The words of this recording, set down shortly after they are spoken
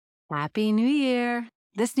Happy New Year.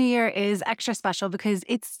 This new year is extra special because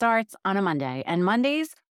it starts on a Monday, and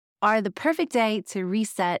Mondays are the perfect day to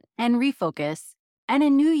reset and refocus. And a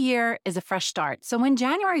new year is a fresh start. So when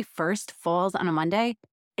January 1st falls on a Monday,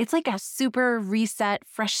 it's like a super reset,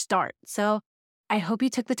 fresh start. So I hope you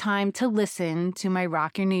took the time to listen to my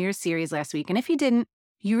Rock Your New Year series last week. And if you didn't,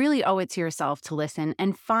 you really owe it to yourself to listen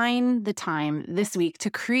and find the time this week to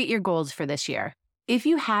create your goals for this year. If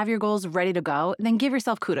you have your goals ready to go, then give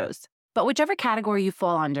yourself kudos. But whichever category you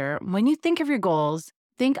fall under, when you think of your goals,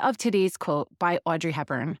 think of today's quote by Audrey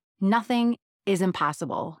Hepburn. Nothing is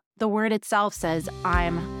impossible. The word itself says,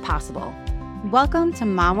 I'm possible. Welcome to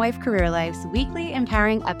Mom Wife Career Life's weekly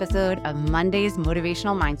empowering episode of Monday's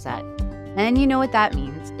Motivational Mindset. And you know what that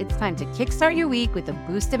means. It's time to kickstart your week with a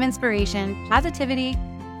boost of inspiration, positivity,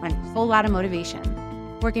 and a whole lot of motivation.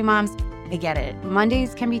 Working moms, I get it.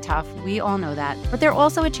 Mondays can be tough. We all know that. But they're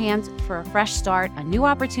also a chance for a fresh start, a new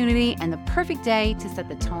opportunity, and the perfect day to set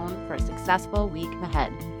the tone for a successful week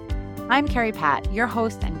ahead. I'm Carrie Pat, your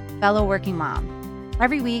host and fellow working mom.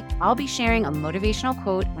 Every week, I'll be sharing a motivational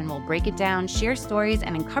quote and we'll break it down, share stories,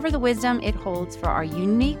 and uncover the wisdom it holds for our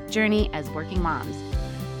unique journey as working moms.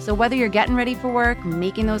 So whether you're getting ready for work,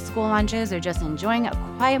 making those school lunches, or just enjoying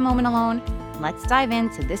a quiet moment alone, let's dive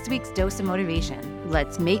into this week's dose of motivation.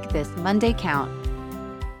 Let's make this Monday count.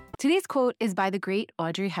 Today's quote is by the great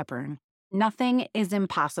Audrey Hepburn. Nothing is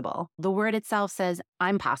impossible. The word itself says,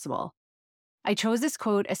 I'm possible. I chose this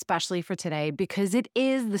quote especially for today because it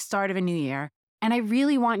is the start of a new year, and I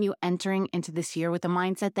really want you entering into this year with the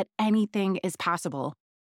mindset that anything is possible.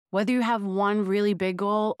 Whether you have one really big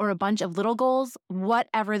goal or a bunch of little goals,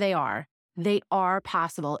 whatever they are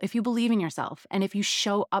possible if you believe in yourself and if you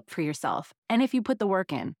show up for yourself and if you put the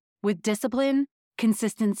work in. With discipline,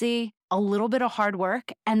 consistency, a little bit of hard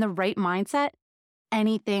work, and the right mindset,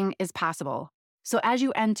 anything is possible. So as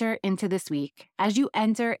you enter into this week, as you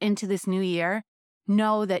enter into this new year,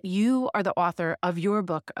 know that you are the author of your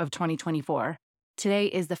book of 2024. Today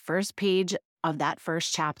is the first page of that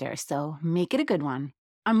first chapter, so make it a good one.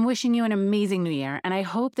 I'm wishing you an amazing new year, and I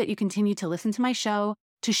hope that you continue to listen to my show,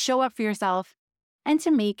 to show up for yourself, and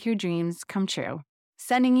to make your dreams come true.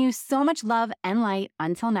 Sending you so much love and light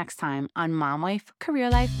until next time on Mom Wife Career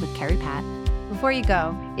Life with Carrie Pat. Before you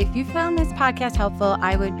go, if you found this podcast helpful,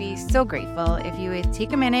 I would be so grateful if you would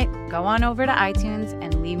take a minute, go on over to iTunes,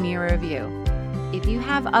 and leave me a review. If you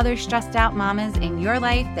have other stressed out mamas in your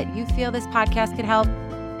life that you feel this podcast could help,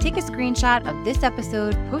 take a screenshot of this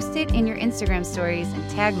episode, post it in your Instagram stories, and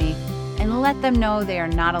tag me, and let them know they are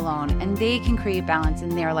not alone and they can create balance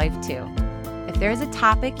in their life too. If there's a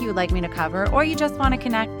topic you would like me to cover or you just want to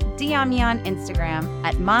connect, DM me on Instagram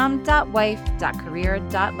at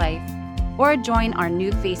mom.wife.career.life or join our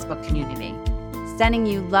new Facebook community. Sending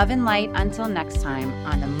you love and light until next time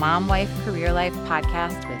on the Mom Wife Career Life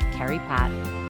podcast with Carrie Pat.